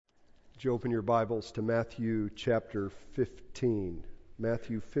Would you open your Bibles to Matthew chapter 15?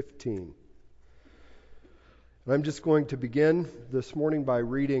 Matthew 15. And I'm just going to begin this morning by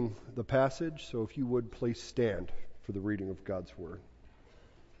reading the passage, so if you would please stand for the reading of God's Word.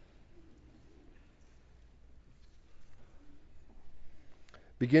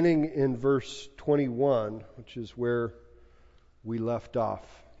 Beginning in verse 21, which is where we left off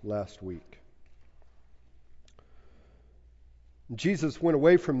last week. Jesus went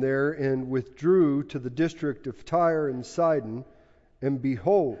away from there and withdrew to the district of Tyre and Sidon, and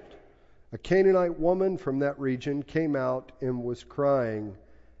behold, a Canaanite woman from that region came out and was crying,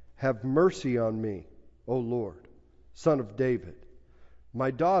 "Have mercy on me, O Lord, Son of David.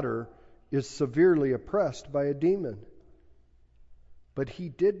 My daughter is severely oppressed by a demon." But he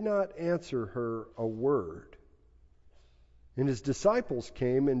did not answer her a word. And his disciples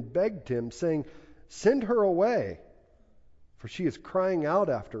came and begged him, saying, "Send her away, for she is crying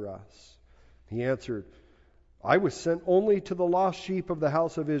out after us." He answered, "I was sent only to the lost sheep of the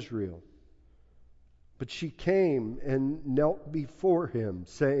house of Israel." But she came and knelt before him,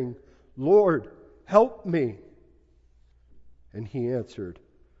 saying, "Lord, help me." And he answered,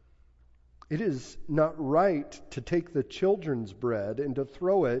 "It is not right to take the children's bread and to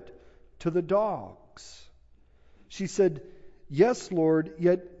throw it to the dogs." She said, "Yes, Lord,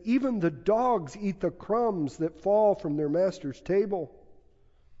 yet even the dogs eat the crumbs that fall from their master's table."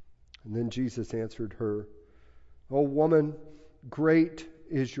 And then Jesus answered her, "O woman, great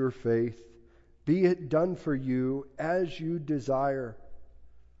is your faith. Be it done for you as you desire."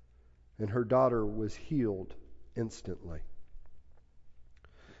 And her daughter was healed instantly.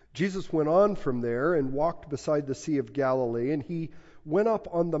 Jesus went on from there and walked beside the Sea of Galilee, and he went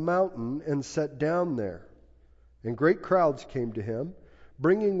up on the mountain and sat down there. And great crowds came to him,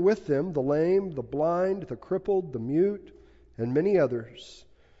 bringing with them the lame, the blind, the crippled, the mute, and many others.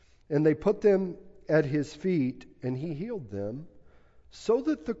 And they put them at his feet, and he healed them, so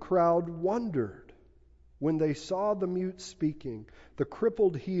that the crowd wondered when they saw the mute speaking, the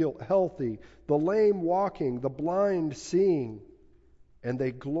crippled healthy, the lame walking, the blind seeing, and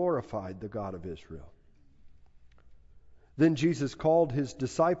they glorified the God of Israel. Then Jesus called his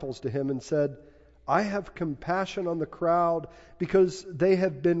disciples to him and said, "I have compassion on the crowd, because they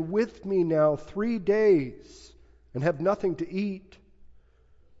have been with me now 3 days and have nothing to eat.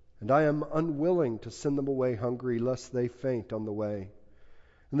 And I am unwilling to send them away hungry, lest they faint on the way."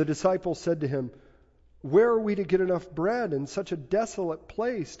 And the disciples said to him, "Where are we to get enough bread in such a desolate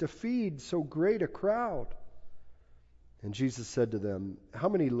place to feed so great a crowd?" And Jesus said to them, "How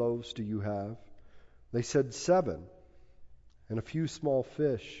many loaves do you have?" They said, 7, and a few small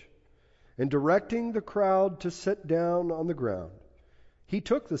fish. And directing the crowd to sit down on the ground, he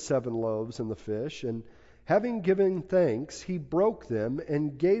took the 7 loaves and the fish, and having given thanks, he broke them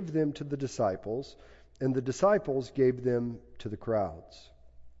and gave them to the disciples, and the disciples gave them to the crowds.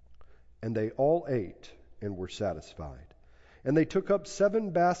 And they all ate and were satisfied. And they took up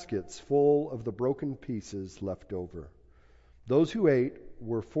 7 baskets full of the broken pieces left over. Those who ate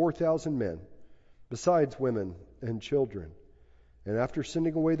were 4,000 men, besides women and children. And after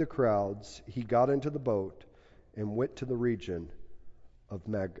sending away the crowds, he got into the boat and went to the region of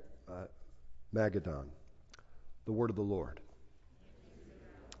Magadan. The word of the Lord.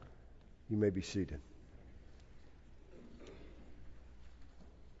 You may be seated.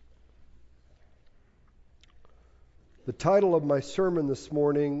 The title of my sermon this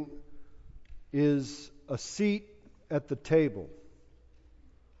morning is "A Seat at the Table."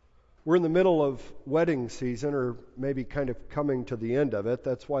 We're in the middle of wedding season, or maybe kind of coming to the end of it.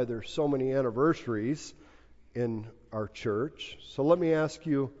 That's why there's so many anniversaries in our church. So let me ask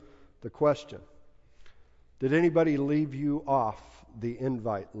you the question. Did anybody leave you off the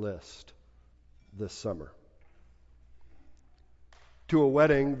invite list this summer to a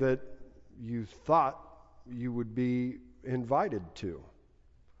wedding that you thought you would be invited to?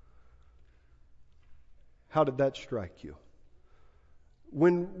 How did that strike you?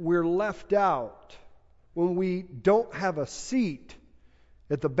 When we're left out, when we don't have a seat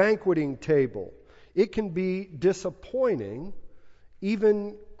at the banqueting table, it can be disappointing,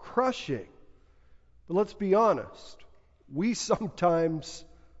 even crushing. But let's be honest, we sometimes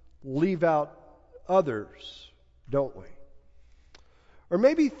leave out others, don't we? Or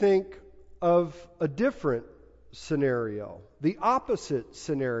maybe think of a different scenario, the opposite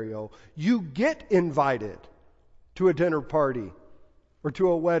scenario. You get invited to a dinner party or to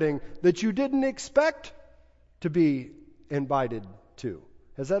a wedding that you didn't expect to be invited to.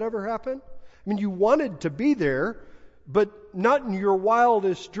 Has that ever happened? I mean, you wanted to be there, but not in your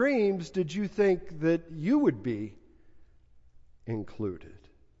wildest dreams did you think that you would be included.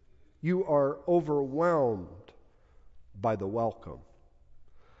 You are overwhelmed by the welcome.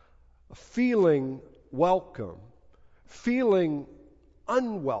 Feeling welcome, feeling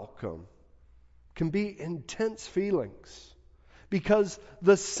unwelcome can be intense feelings, because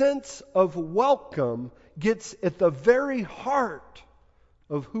the sense of welcome gets at the very heart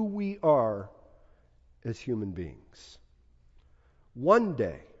of who we are as human beings. One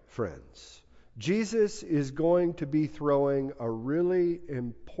day, friends, Jesus is going to be throwing a really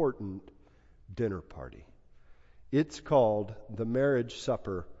important dinner party. It's called the marriage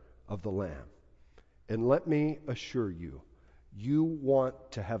supper of the Lamb. And let me assure you, you want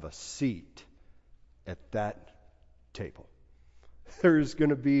to have a seat at that table. There's going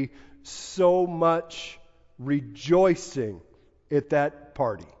to be so much rejoicing at that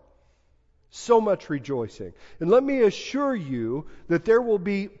party. So much rejoicing. And let me assure you that there will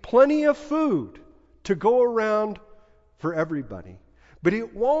be plenty of food to go around for everybody. But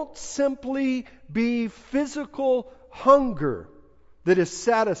it won't simply be physical hunger that is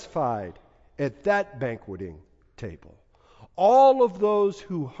satisfied at that banqueting table. All of those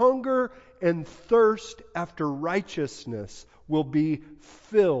who hunger and thirst after righteousness will be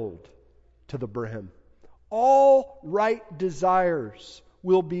filled to the brim. All right desires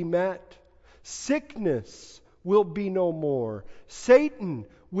will be met. Sickness will be no more. Satan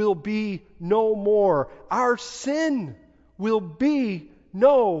will be no more. Our sin will be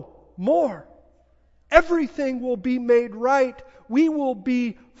no more. Everything will be made right. We will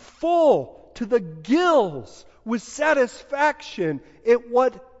be full to the gills with satisfaction at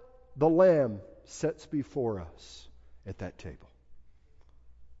what the Lamb sets before us at that table.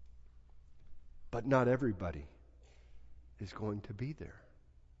 But not everybody is going to be there.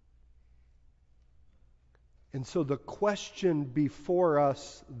 And so the question before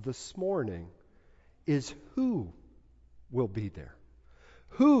us this morning is, who will be there?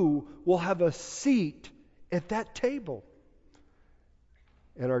 Who will have a seat at that table?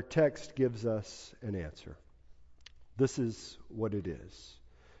 And our text gives us an answer. This is what it is.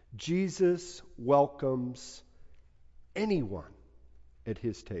 Jesus welcomes anyone at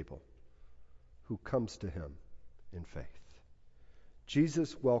his table who comes to him in faith.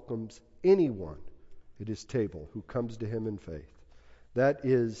 Jesus welcomes anyone at his table who comes to him in faith. That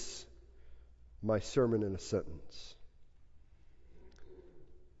is my sermon in a sentence.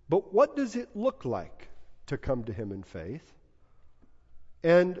 But what does it look like to come to him in faith?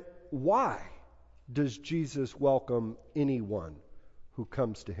 And why does Jesus welcome anyone who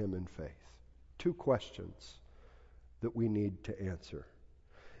comes to him in faith? Two questions that we need to answer.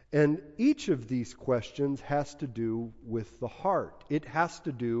 And each of these questions has to do with the heart. It has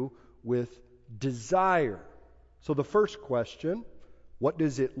to do with desire. So the first question, what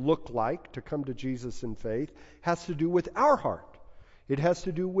does it look like to come to Jesus in faith, has to do with our heart. It has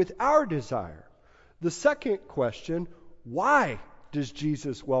to do with our desire. The second question, why does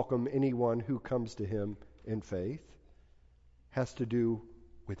Jesus welcome anyone who comes to him in faith, has to do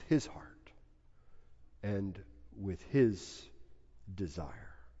with his heart and with his desire.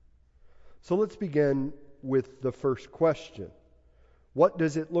 So let's begin with the first question. What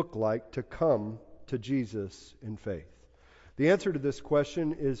does it look like to come to Jesus in faith? The answer to this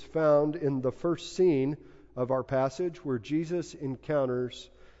question is found in the first scene of our passage, where Jesus encounters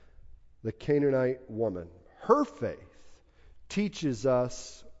the Canaanite woman. Her faith teaches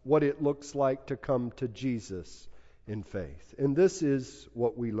us what it looks like to come to Jesus in faith. And this is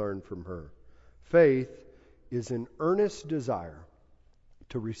what we learn from her. Faith is an earnest desire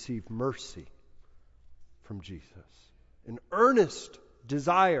to receive mercy from Jesus. An earnest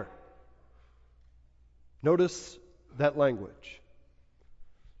desire. Notice that language.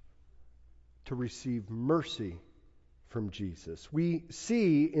 To receive mercy from Jesus. We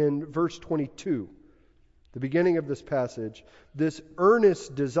see in verse 22, the beginning of this passage, this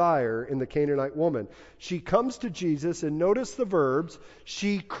earnest desire in the Canaanite woman. She comes to Jesus, and notice the verbs.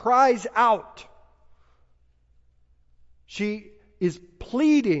 She cries out. She is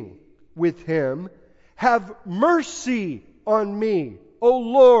pleading with him, "Have mercy on me, O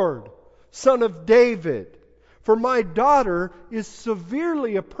Lord, Son of David, for my daughter is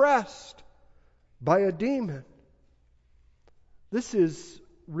severely oppressed by a demon." This is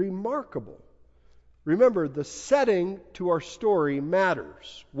remarkable. Remember, the setting to our story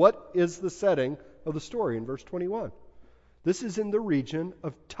matters. What is the setting of the story in verse 21? This is in the region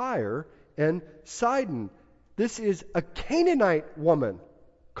of Tyre and Sidon. This is a Canaanite woman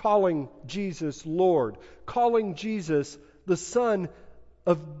calling Jesus Lord, calling Jesus the Son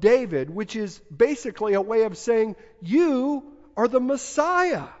of David, which is basically a way of saying, you are the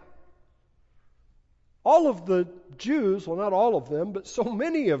Messiah. All of the Jews, well, not all of them, but so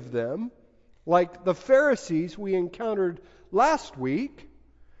many of them, like the Pharisees we encountered last week,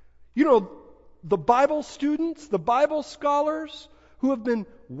 the Bible students, the Bible scholars who have been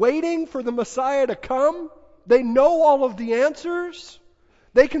waiting for the Messiah to come, they know all of the answers.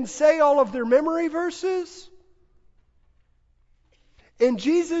 They can say all of their memory verses. And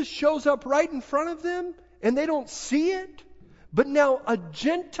Jesus shows up right in front of them, and they don't see it. But now a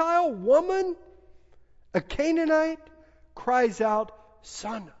Gentile woman, a Canaanite, cries out,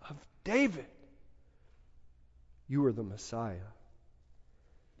 "Son of David, you are the Messiah."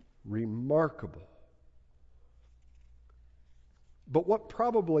 Remarkable. But what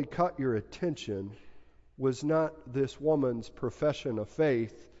probably caught your attention was not this woman's profession of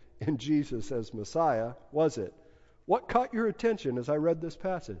faith in Jesus as Messiah, was it? What caught your attention as I read this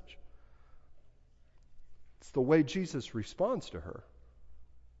passage? It's the way Jesus responds to her,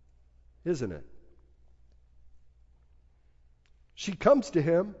 isn't it? She comes to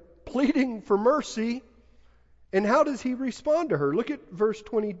him pleading for mercy, and how does he respond to her? Look at verse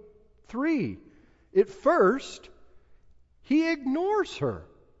 23. At first, he ignores her.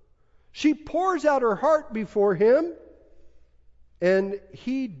 She pours out her heart before him, and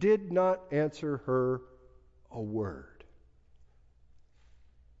he did not answer her a word.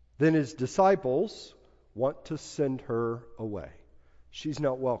 Then his disciples want to send her away. She's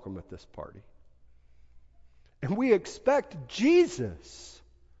not welcome at this party. And we expect Jesus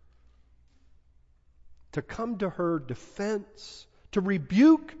to come to her defense, to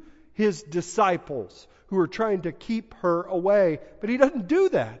rebuke his disciples who are trying to keep her away. But he doesn't do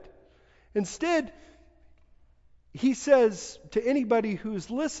that. Instead, he says to anybody who's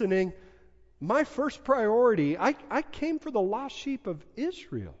listening, my first priority, I came for the lost sheep of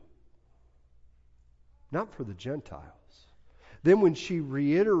Israel, not for the Gentiles. Then when she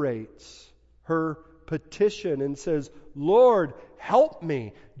reiterates her petition and says, "Lord, help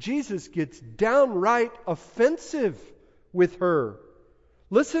me," Jesus gets downright offensive with her.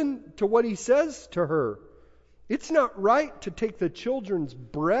 Listen to what he says to her. "It's not right to take the children's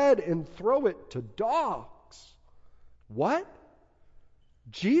bread and throw it to dogs." What?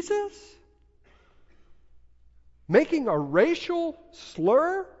 Jesus? Making a racial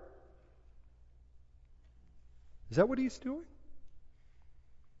slur? Is that what he's doing?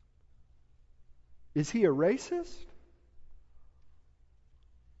 Is he a racist?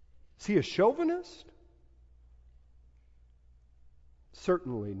 Is he a chauvinist?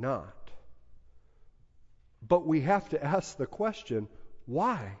 Certainly not. But we have to ask the question,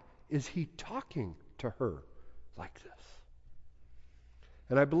 why is he talking to her like this?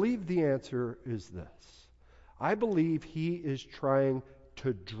 And I believe the answer is this. I believe he is trying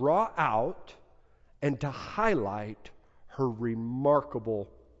to draw out and to highlight her remarkable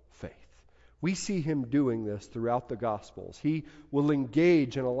faith. We see him doing this throughout the Gospels. He will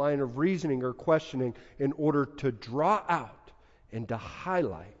engage in a line of reasoning or questioning in order to draw out and to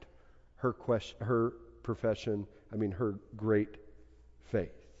highlight her great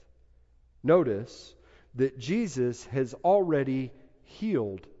faith. Notice that Jesus has already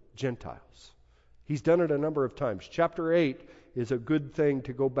healed Gentiles. He's done it a number of times. Chapter 8 is a good thing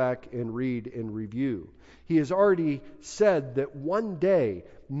to go back and read and review. He has already said that one day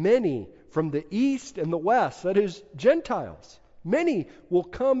many from the east and the west, that is Gentiles, many will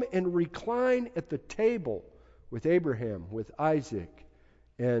come and recline at the table with Abraham, with Isaac,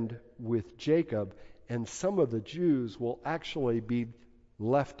 and with Jacob, and some of the Jews will actually be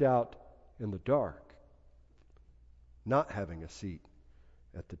left out in the dark, not having a seat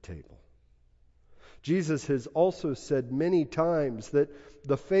at the table. Jesus has also said many times that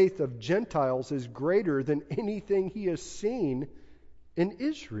the faith of Gentiles is greater than anything he has seen in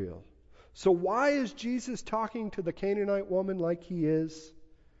Israel. So why is Jesus talking to the Canaanite woman like he is?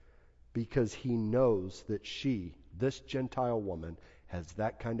 Because he knows that she, this Gentile woman, has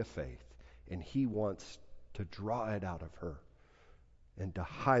that kind of faith, and he wants to draw it out of her and to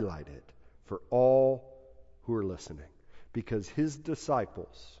highlight it for all who are listening. Because his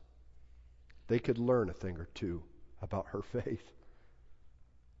disciples, they could learn a thing or two about her faith.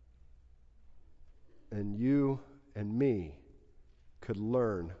 And you and me could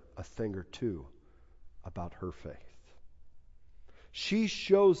learn a thing or two about her faith. She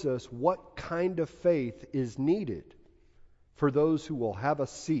shows us what kind of faith is needed for those who will have a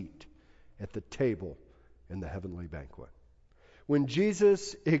seat at the table in the heavenly banquet. When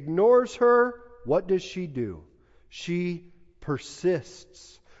Jesus ignores her, what does she do? She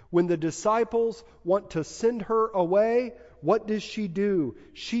persists. When the disciples want to send her away, what does she do?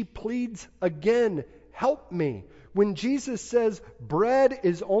 She pleads again, "Help me." When Jesus says bread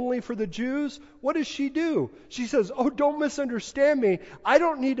is only for the Jews, what does she do? She says, oh, don't misunderstand me. I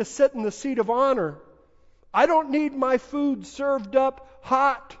don't need to sit in the seat of honor. I don't need my food served up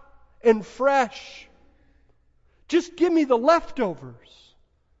hot and fresh. Just give me the leftovers.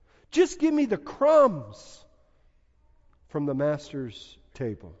 Just give me the crumbs from the master's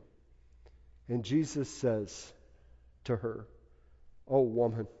table. And Jesus says to her, oh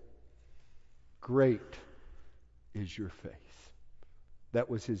woman, great is your faith. That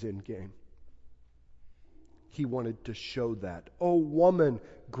was his end game. He wanted to show that. Oh woman,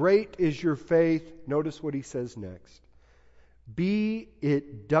 great is your faith. Notice what he says next. Be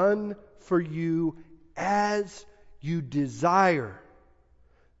it done for you as you desire.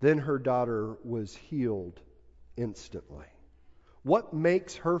 Then her daughter was healed instantly. What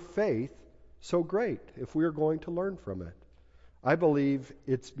makes her faith so great if we are going to learn from it? I believe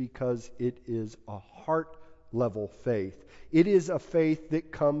it's because it is a heart-level faith. It is a faith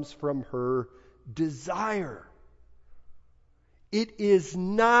that comes from her desire. It is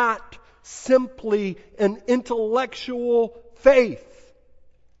not simply an intellectual faith.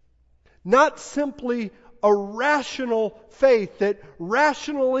 Not simply a rational faith that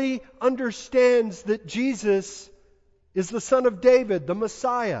rationally understands that Jesus is the Son of David, the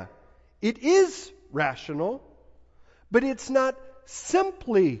Messiah. It is rational, but it's not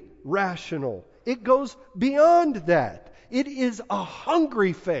simply rational. It goes beyond that. It is a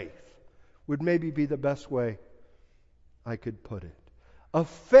hungry faith, would maybe be the best way I could put it. A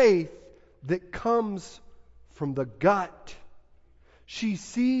faith that comes from the gut. She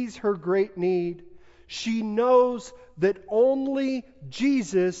sees her great need. She knows that only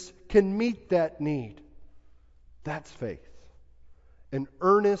Jesus can meet that need. That's faith. An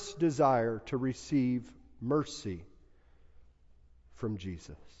earnest desire to receive mercy from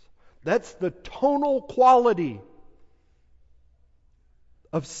Jesus. That's the tonal quality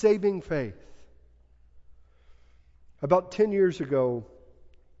of saving faith. About 10 years ago,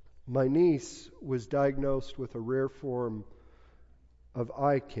 my niece was diagnosed with a rare form of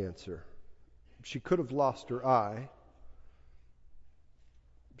eye cancer. She could have lost her eye.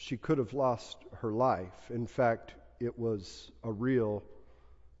 She could have lost her life. In fact, it was a real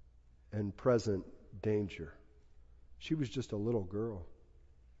and present danger. She was just a little girl.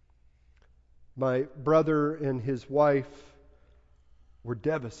 My brother and his wife were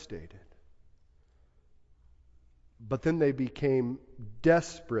devastated. But then they became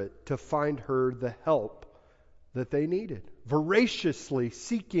desperate to find her the help that they needed, voraciously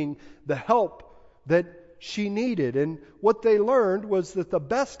seeking the help that she needed. And what they learned was that the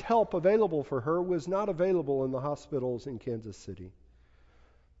best help available for her was not available in the hospitals in Kansas City.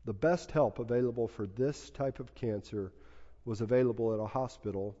 The best help available for this type of cancer was available at a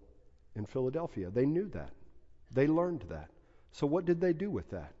hospital in Philadelphia. They knew that. They learned that. So what did they do with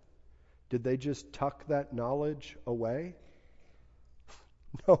that? Did they just tuck that knowledge away?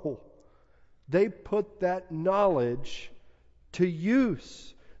 No. They put that knowledge to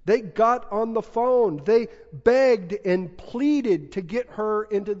use. They got on the phone. They begged and pleaded to get her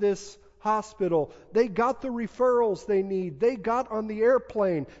into this hospital. They got the referrals they need. They got on the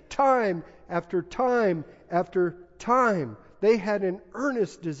airplane time after time after time. They had an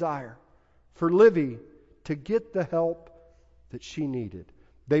earnest desire for Livy to get the help that she needed.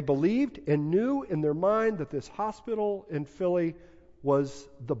 They believed and knew in their mind that this hospital in Philly was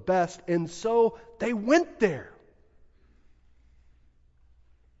the best, and so they went there.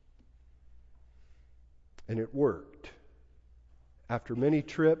 And it worked. After many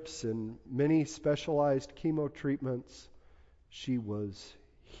trips and many specialized chemo treatments, she was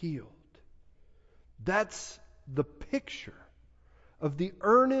healed. That's the picture of the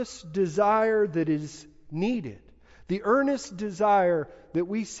earnest desire that is needed. The earnest desire that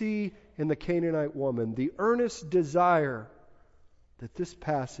we see in the Canaanite woman. The earnest desire that this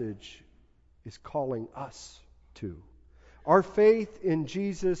passage is calling us to. Our faith in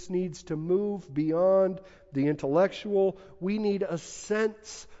Jesus needs to move beyond the intellectual. We need a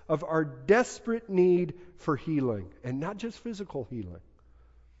sense of our desperate need for healing. And not just physical healing,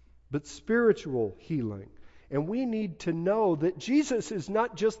 but spiritual healing. And we need to know that Jesus is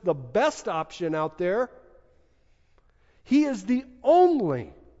not just the best option out there. He is the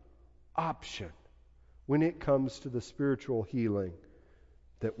only option when it comes to the spiritual healing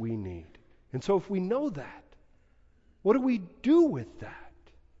that we need. And so if we know that, what do we do with that?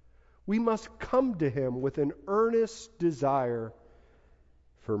 We must come to Him with an earnest desire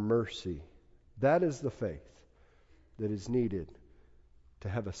for mercy. That is the faith that is needed to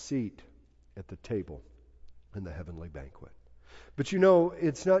have a seat at the table in the heavenly banquet. But you know,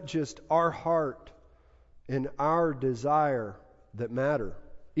 it's not just our heart and our desire that matter.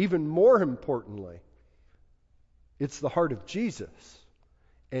 Even more importantly, it's the heart of Jesus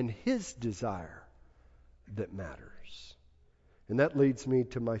and His desire that matters. And that leads me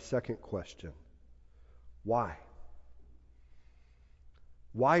to my second question. Why?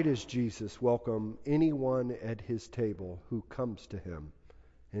 Why does Jesus welcome anyone at His table who comes to Him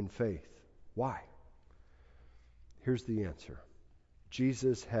in faith? Why? Here's the answer.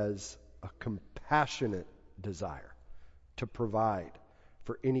 Jesus has a compassionate desire to provide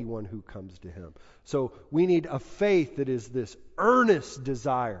for anyone who comes to Him. So we need a faith that is this earnest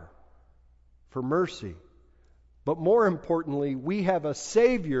desire for mercy. But more importantly, we have a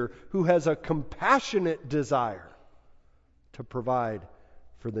Savior who has a compassionate desire to provide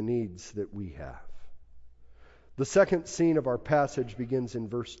for the needs that we have. The second scene of our passage begins in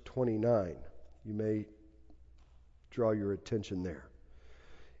verse 29. You may draw your attention there.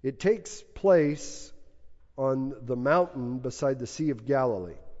 It takes place on the mountain beside the Sea of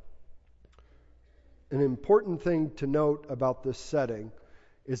Galilee. An important thing to note about this setting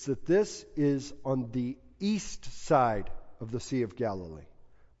is that this is on the east side of the Sea of Galilee.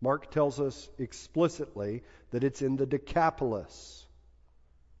 Mark tells us explicitly that it's in the Decapolis.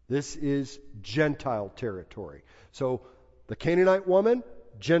 This is Gentile territory. So the Canaanite woman,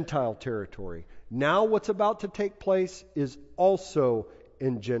 Gentile territory. Now what's about to take place is also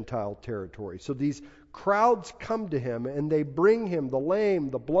in Gentile territory. So these crowds come to Him and they bring Him the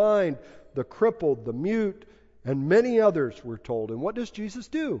lame, the blind, the crippled, the mute, and many others, we're told. And what does Jesus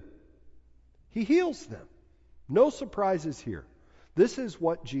do? He heals them. No surprises here. This is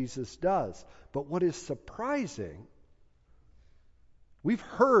what Jesus does. But what is surprising, we've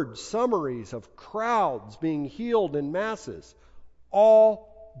heard summaries of crowds being healed in masses,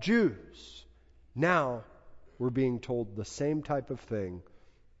 all Jews. Now we're being told the same type of thing,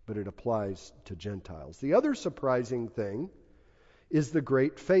 but it applies to Gentiles. The other surprising thing is the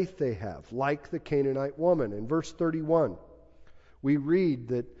great faith they have, like the Canaanite woman. In verse 31, we read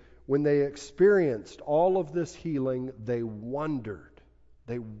that when they experienced all of this healing, they wondered.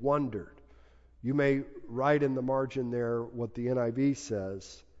 They wondered. You may write in the margin there what the NIV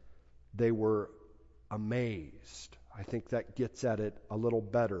says. They were amazed. I think that gets at it a little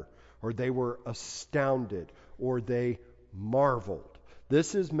better. Or they were astounded. Or they marveled.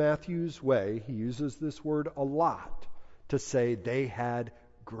 This is Matthew's way. He uses this word a lot to say they had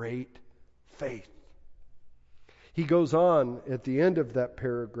great faith. He goes on at the end of that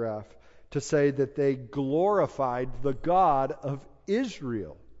paragraph to say that they glorified the God of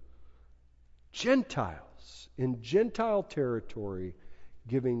Israel. Gentiles in Gentile territory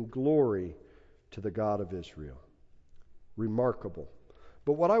giving glory to the God of Israel. Remarkable.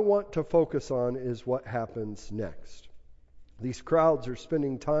 But what I want to focus on is what happens next. These crowds are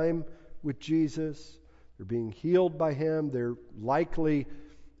spending time with Jesus. They're being healed by Him. They're likely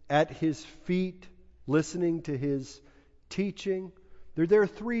at His feet listening to His teaching. They're there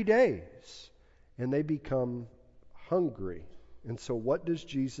 3 days and they become hungry. And so what does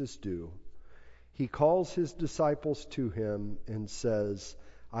Jesus do? He calls His disciples to Him and says,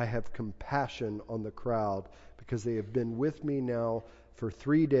 I have compassion on the crowd because they have been with me now for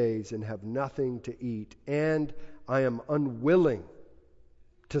 3 days and have nothing to eat, and I am unwilling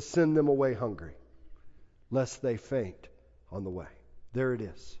to send them away hungry, lest they faint on the way. There it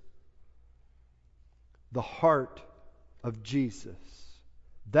is. The heart of Jesus.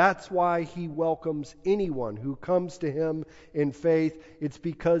 That's why He welcomes anyone who comes to Him in faith. It's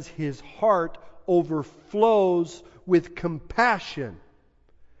because His heart overflows with compassion.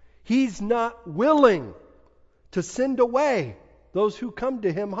 He's not willing to send away those who come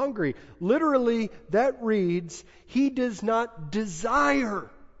to Him hungry. Literally, that reads, He does not desire.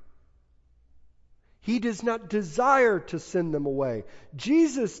 He does not desire to send them away.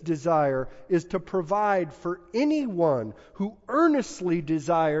 Jesus' desire is to provide for anyone who earnestly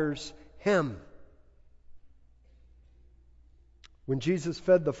desires Him. When Jesus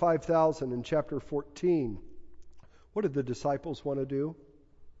fed the 5,000 in chapter 14, what did the disciples want to do?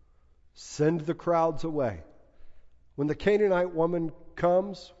 Send the crowds away. When the Canaanite woman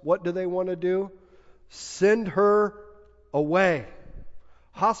comes, what do they want to do? Send her away.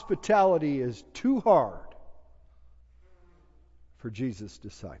 Hospitality is too hard for Jesus'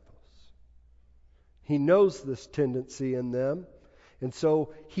 disciples. He knows this tendency in them, and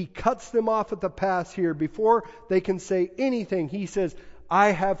so He cuts them off at the pass here. Before they can say anything, He says,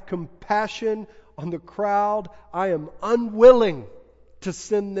 I have compassion on the crowd. I am unwilling to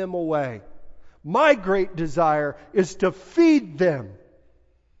send them away. My great desire is to feed them,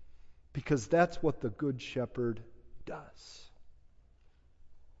 because that's what the Good Shepherd does.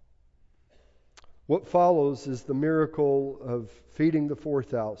 What follows is the miracle of feeding the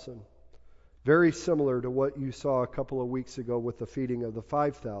 4,000. Very similar to what you saw a couple of weeks ago with the feeding of the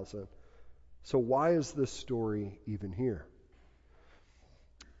 5,000. So why is this story even here?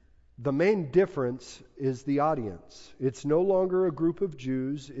 The main difference is the audience. It's no longer a group of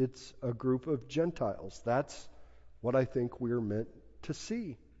Jews, it's a group of Gentiles. That's what I think we're meant to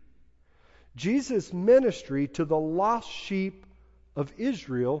see. Jesus' ministry to the lost sheep of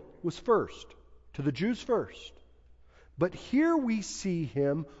Israel was first, to the Jews first. But here we see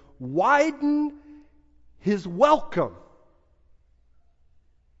him widen his welcome.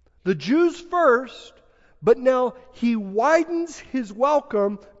 The Jews first, but now he widens his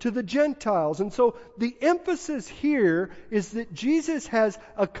welcome to the Gentiles. And so the emphasis here is that Jesus has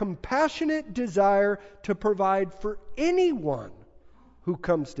a compassionate desire to provide for anyone who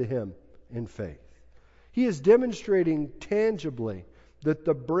comes to him in faith. He is demonstrating tangibly that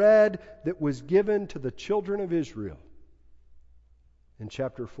the bread that was given to the children of Israel in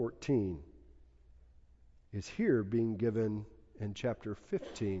chapter 14 is here being given in chapter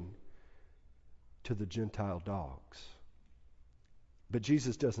 15 to the Gentile dogs. But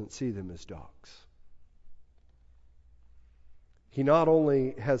Jesus doesn't see them as dogs. He not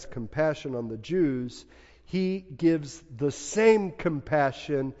only has compassion on the Jews, he gives the same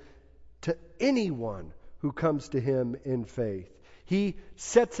compassion to anyone who comes to him in faith. He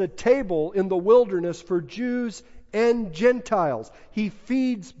sets a table in the wilderness for Jews and Gentiles. He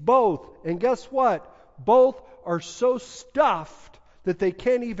feeds both. And guess what? Both are so stuffed that they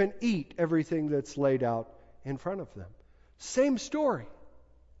can't even eat everything that's laid out in front of them. Same story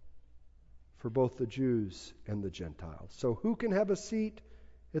for both the Jews and the Gentiles. So who can have a seat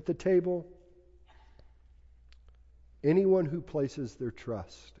at the table? Anyone who places their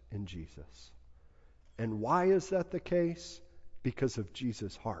trust in Jesus. And why is that the case? Because of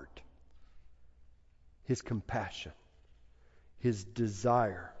Jesus' heart, his compassion, his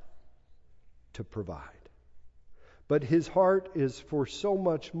desire to provide. But his heart is for so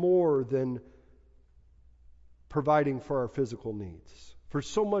much more than providing for our physical needs, for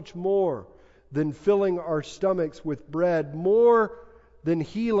so much more than filling our stomachs with bread, more than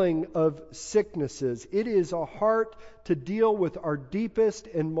healing of sicknesses. It is a heart to deal with our deepest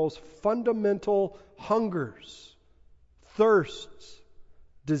and most fundamental hungers, thirsts,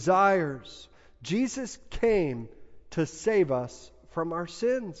 desires. Jesus came to save us from our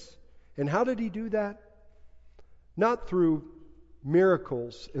sins. And how did he do that? Not through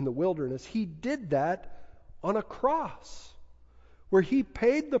miracles in the wilderness. He did that on a cross, where he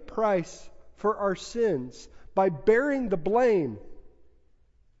paid the price for our sins by bearing the blame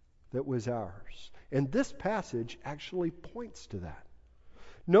that was ours. And this passage actually points to that.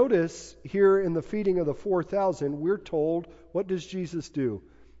 Notice here in the feeding of the 4,000, we're told, what does Jesus do?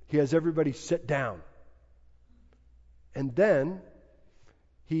 He has everybody sit down. And then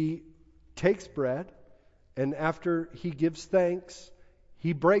he takes bread, and after he gives thanks,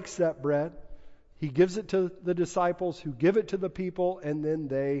 he breaks that bread. He gives it to the disciples who give it to the people, and then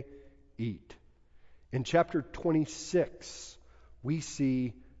they eat. In chapter 26, we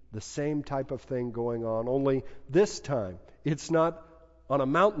see the same type of thing going on, only this time it's not on a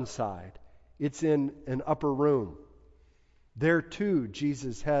mountainside. It's in an upper room. There too,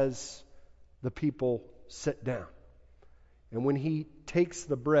 Jesus has the people sit down. And when he takes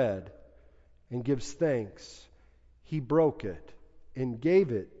the bread and gives thanks, he broke it and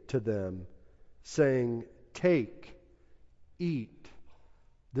gave it to them, saying, "Take, eat,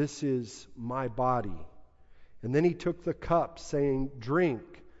 this is my body." And then he took the cup, saying,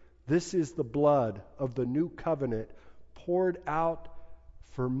 "Drink, this is the blood of the new covenant, poured out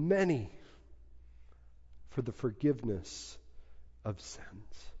for many for the forgiveness of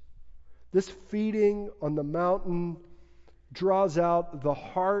sins." This feeding on the mountain draws out the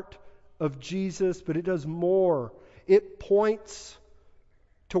heart of Jesus, but it does more. It points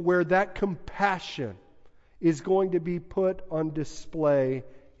to where that compassion is going to be put on display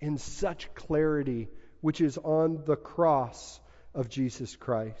in such clarity, which is on the cross of Jesus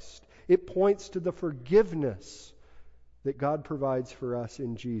Christ. It points to the forgiveness that God provides for us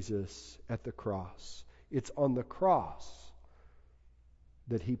in Jesus at the cross. It's on the cross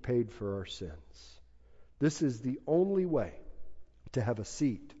that he paid for our sins. This is the only way to have a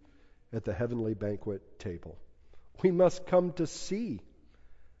seat at the heavenly banquet table. We must come to see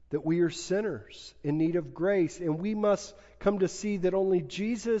that we are sinners in need of grace, and we must come to see that only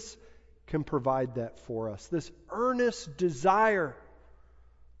Jesus can provide that for us. This earnest desire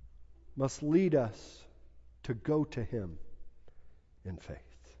must lead us to go to him in faith.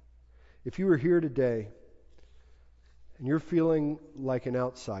 If you are here today and you're feeling like an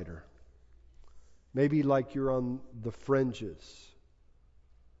outsider, Maybe like you're on the fringes.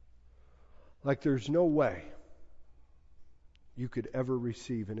 Like there's no way you could ever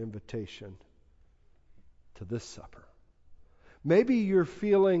receive an invitation to this supper. Maybe you're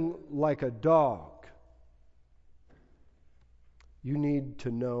feeling like a dog. You need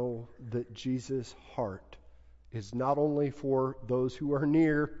to know that Jesus' heart is not only for those who are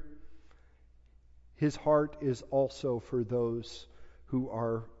near, his heart is also for those who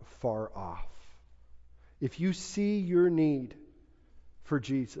are far off. If you see your need for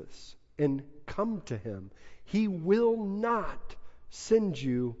Jesus and come to him, he will not send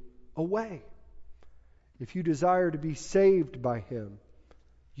you away. If you desire to be saved by him,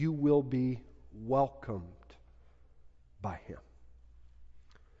 you will be welcomed by him.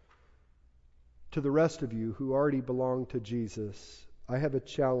 To the rest of you who already belong to Jesus, I have a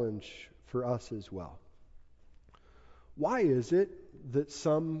challenge for us as well. Why is it that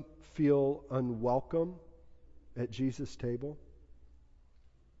some feel unwelcome at Jesus' table?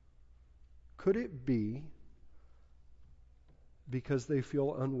 Could it be because they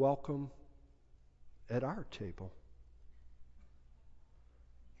feel unwelcome at our table?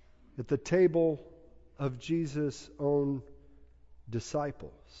 At the table of Jesus' own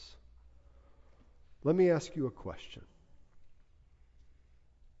disciples. Let me ask you a question.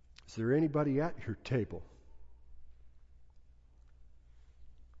 Is there anybody at your table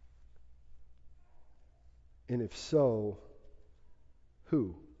and if so,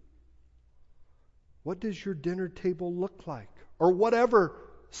 who? What does your dinner table look like? Or whatever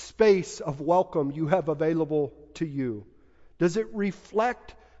space of welcome you have available to you. Does it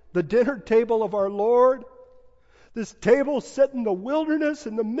reflect the dinner table of our Lord? This table set in the wilderness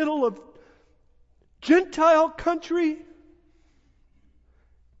in the middle of Gentile country?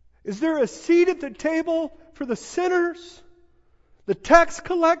 Is there a seat at the table for the sinners, the tax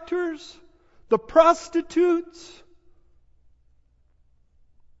collectors, the prostitutes?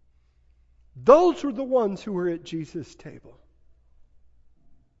 Those were the ones who were at Jesus' table.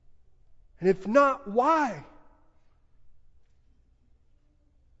 And if not, why?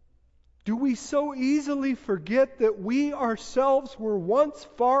 Do we so easily forget that we ourselves were once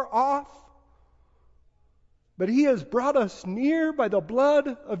far off, but he has brought us near by the blood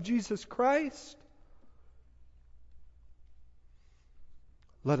of Jesus Christ?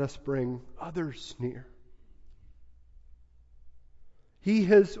 Let us bring others near. He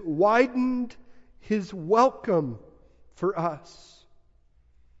has widened his welcome for us.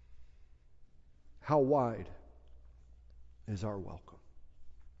 How wide is our welcome?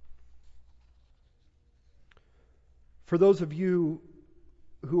 For those of you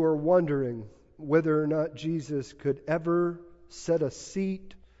who are wondering whether or not Jesus could ever set a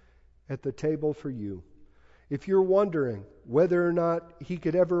seat at the table for you, if you're wondering whether or not he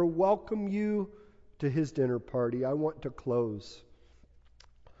could ever welcome you to his dinner party, I want to close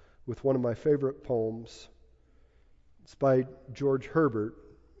with one of my favorite poems. It's by George Herbert.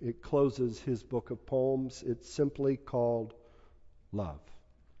 It closes his book of poems. It's simply called Love.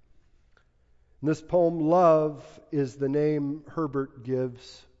 And this poem, Love, is the name Herbert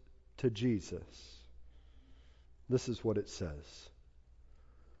gives to Jesus. This is what it says.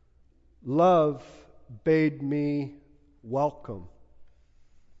 Love bade me welcome,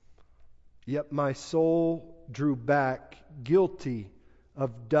 yet my soul drew back, guilty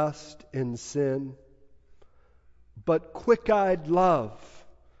of dust and sin. But quick-eyed love,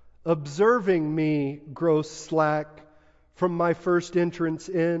 observing me grow slack from my first entrance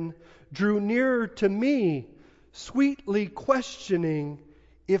in, drew nearer to me, sweetly questioning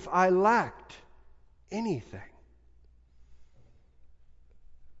if I lacked anything.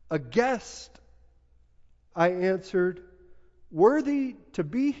 A guest, I answered, worthy to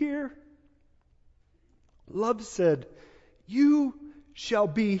be here? Love said, you shall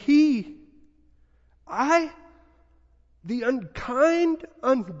be he. I, the unkind,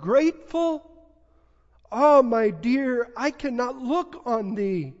 ungrateful? Ah, my dear, I cannot look on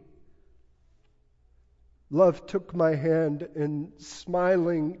thee. Love took my hand and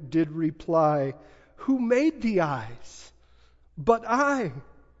smiling did reply, who made the eyes? But I.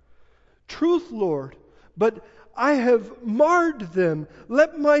 Truth, Lord, but I have marred them.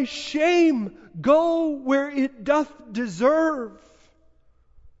 Let my shame go where it doth deserve.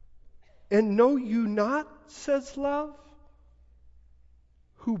 And know you not, says Love,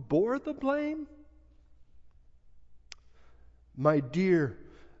 who bore the blame? My dear,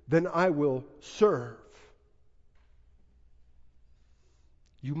 then I will serve.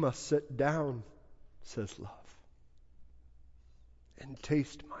 You must sit down, says Love, and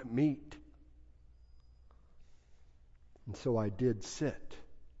taste my meat. And so I did sit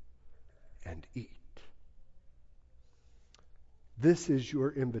and eat. This is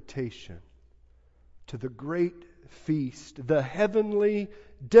your invitation to the great feast, the heavenly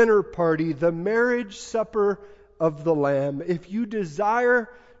dinner party, the marriage supper of the Lamb. If you desire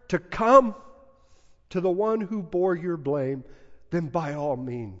to come to the one who bore your blame, then by all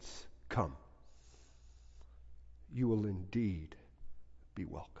means come. You will indeed be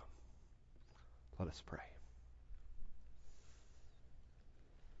welcome. Let us pray.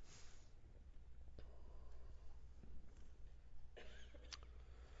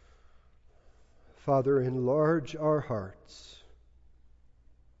 Father, enlarge our hearts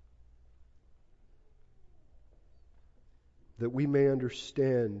that we may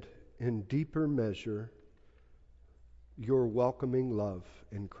understand in deeper measure your welcoming love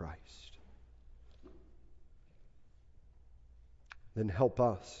in Christ. Then help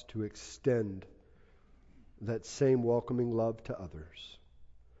us to extend that same welcoming love to others.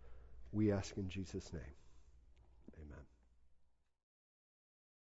 We ask in Jesus' name.